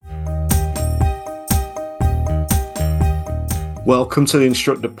Welcome to the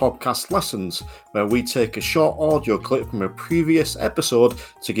Instructor Podcast Lessons, where we take a short audio clip from a previous episode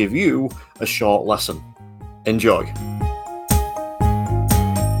to give you a short lesson. Enjoy.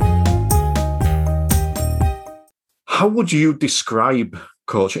 How would you describe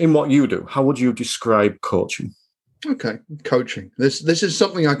coaching? In what you do, how would you describe coaching? Okay, coaching. This is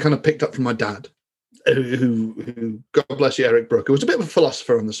something I kind of picked up from my dad, who God bless you, Eric Brooker, was a bit of a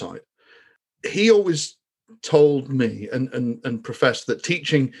philosopher on the side. He always told me and professed that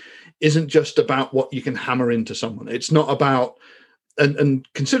teaching isn't just about what you can hammer into someone. It's not about, and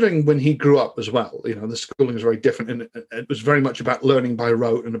considering when he grew up as well, you know, the schooling was very different, and it was very much about learning by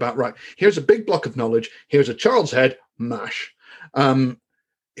rote and about, right, here's a big block of knowledge, here's a child's head, mash.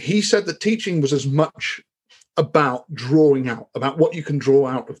 He said that teaching was as much about drawing out, about what you can draw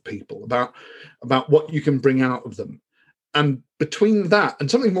out of people, about what you can bring out of them. And between that and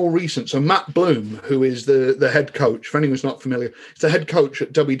something more recent, so Matt Bloom, who is the head coach, for anyone who's not familiar, he's the head coach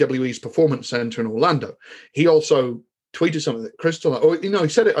at WWE's Performance Center in Orlando. He also tweeted something that Crystal, or he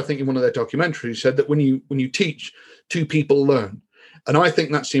said it, I think, in one of their documentaries. He said that when you teach, two people learn. And I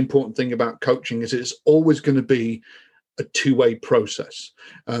think that's the important thing about coaching, is it's always going to be a two-way process.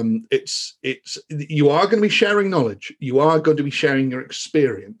 You are going to be sharing knowledge, you are going to be sharing your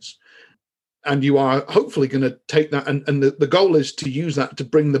experience. And you are hopefully going to take that, and the goal is to use that to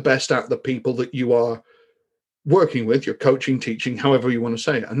bring the best out of the people that you are working with, you're coaching, teaching, however you want to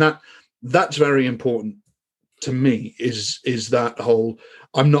say it. And that's very important to me, is that whole,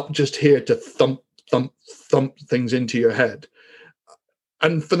 I'm not just here to thump things into your head.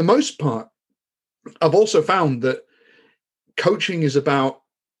 And for the most part, I've also found that coaching is about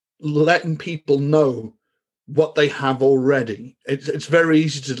letting people know what they have already. It's very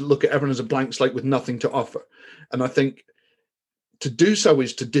easy to look at everyone as a blank slate with nothing to offer. And I think to do so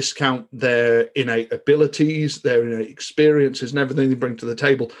is to discount their innate abilities, their innate experiences, and everything they bring to the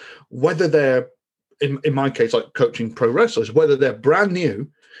table, whether they're, in my case, like coaching pro wrestlers, whether they're brand new.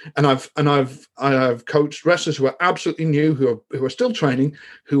 And I've coached wrestlers who are absolutely new, who are still training,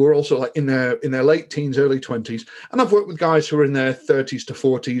 who are also like in their late teens, early 20s. And I've worked with guys who are in their 30s to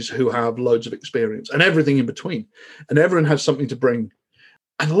 40s who have loads of experience and everything in between. And everyone has something to bring.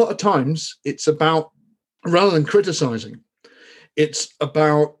 And a lot of times it's about, rather than criticizing, it's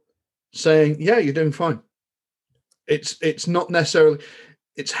about saying, yeah, you're doing fine. It's not necessarily,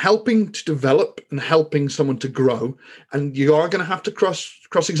 it's helping to develop and helping someone to grow. And you are going to have to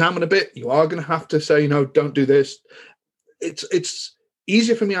cross-examine a bit. You are going to have to say, no, don't do this. It's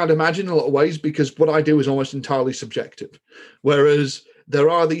easier for me, I'd imagine, in a lot of ways, because what I do is almost entirely subjective. Whereas there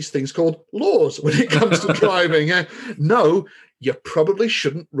are these things called laws when it comes to driving. No, you probably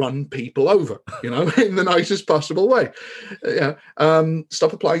shouldn't run people over, in the nicest possible way.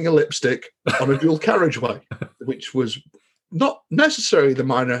 Stop applying a lipstick on a dual carriageway, which was not necessarily the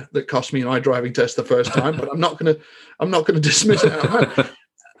minor that cost me an iDriving test the first time, but I'm not going to dismiss it out of hand.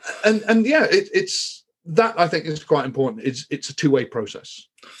 And it's that, I think, is quite important. It's a two-way process.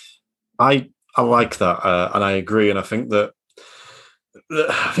 I like that, and I agree. And I think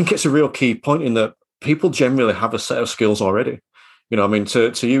it's a real key point in that people generally have a set of skills already.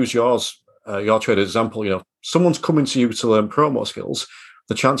 To use your trade example, someone's coming to you to learn promo skills.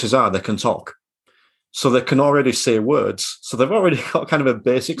 The chances are they can talk. So they can already say words. So they've already got kind of a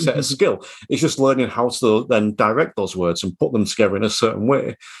basic set of skill. It's just learning how to then direct those words and put them together in a certain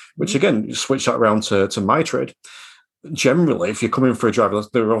way, which again, you switch that around to my trade. Generally, if you're coming for a driver,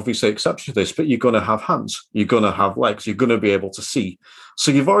 there are obviously exceptions to this, but you're going to have hands, you're going to have legs, you're going to be able to see.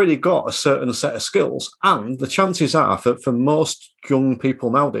 So you've already got a certain set of skills. And the chances are for most young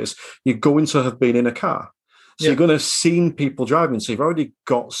people nowadays, you're going to have been in a car. So you're going to have seen people driving, so you've already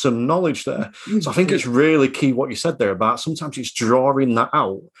got some knowledge there. So I think it's really key what you said there about sometimes it's drawing that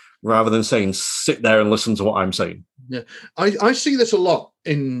out rather than saying, sit there and listen to what I'm saying. Yeah, I see this a lot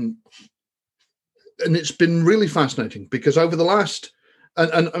and it's been really fascinating because over the last,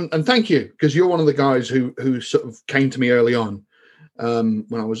 and thank you, because you're one of the guys who sort of came to me early on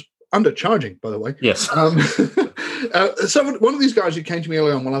when I was undercharging, by the way. Yes. So one of these guys who came to me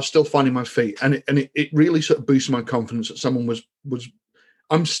early on when I was still finding my feet, and it really sort of boosted my confidence that someone was.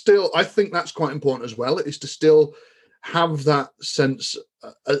 I think that's quite important as well, is to still have that sense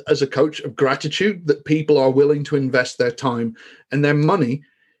as a coach of gratitude that people are willing to invest their time and their money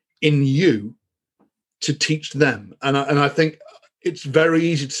in you to teach them. And I think it's very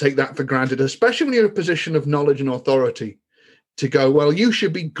easy to take that for granted, especially when you're in a position of knowledge and authority, to go, well, you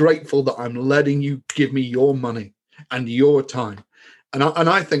should be grateful that I'm letting you give me your money and your time. And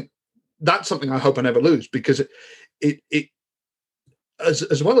I think that's something I hope I never lose, because it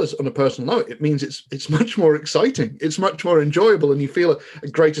as well as on a personal note, it means it's much more exciting. It's much more enjoyable, and you feel a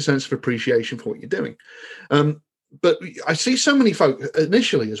greater sense of appreciation for what you're doing. But I see so many folk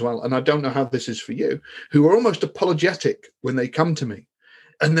initially as well, and I don't know how this is for you, who are almost apologetic when they come to me.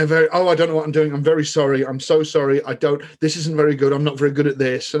 And they're very, I don't know what I'm doing. I'm very sorry. I'm so sorry. This isn't very good. I'm not very good at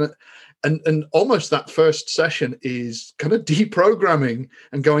this. And almost that first session is kind of deprogramming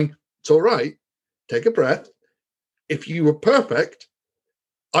and going, it's all right. Take a breath. If you were perfect,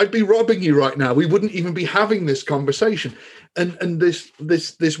 I'd be robbing you right now. We wouldn't even be having this conversation. And this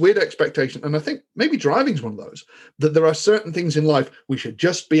weird expectation, and I think maybe driving's one of those, that there are certain things in life we should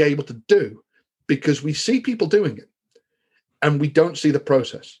just be able to do because we see people doing it and we don't see the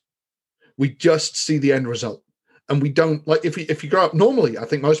process. We just see the end result. And we don't, like, if you grow up normally, I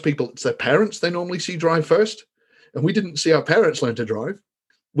think most people, it's their parents they normally see drive first. And we didn't see our parents learn to drive.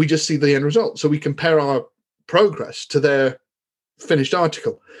 We just see the end result. So we compare our progress to their finished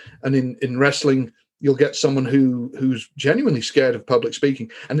article. And in wrestling, you'll get someone who's genuinely scared of public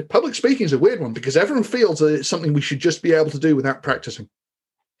speaking. And public speaking is a weird one because everyone feels that it's something we should just be able to do without practicing.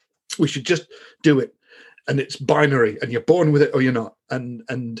 We should just do it. And it's binary, and you're born with it or you're not.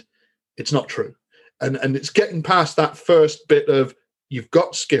 And it's not true. And it's getting past that first bit of you've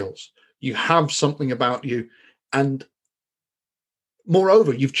got skills, you have something about you, and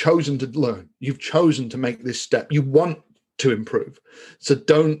moreover, you've chosen to learn. You've chosen to make this step. You want to improve. So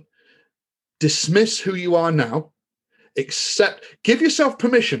don't dismiss who you are now. Give yourself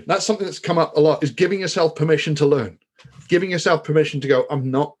permission. That's something that's come up a lot, is giving yourself permission to learn. Giving yourself permission to go,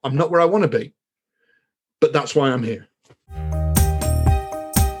 I'm not where I want to be, but that's why I'm here.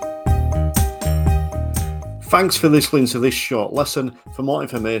 Thanks for listening to this short lesson. For more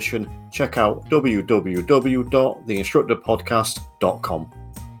information, check out www.theinstructorpodcast.com.